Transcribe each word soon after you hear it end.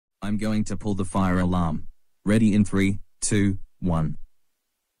I'm going to pull the fire alarm. Ready in 3, 2, 1.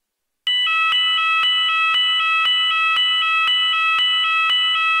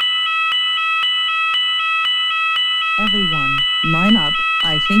 Everyone, line up.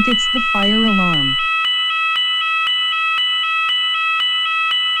 I think it's the fire alarm.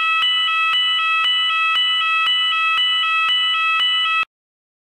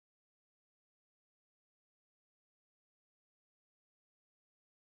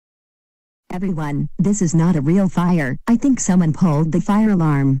 Everyone, this is not a real fire. I think someone pulled the fire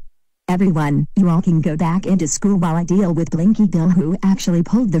alarm. Everyone, you all can go back into school while I deal with Blinky Bill, who actually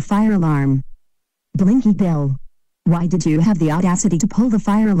pulled the fire alarm. Blinky Bill, why did you have the audacity to pull the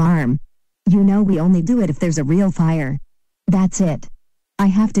fire alarm? You know we only do it if there's a real fire. That's it. I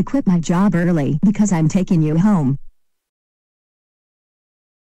have to quit my job early because I'm taking you home.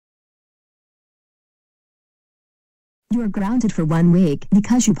 You're grounded for 1 week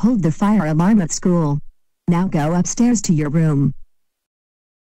because you pulled the fire alarm at school. Now go upstairs to your room.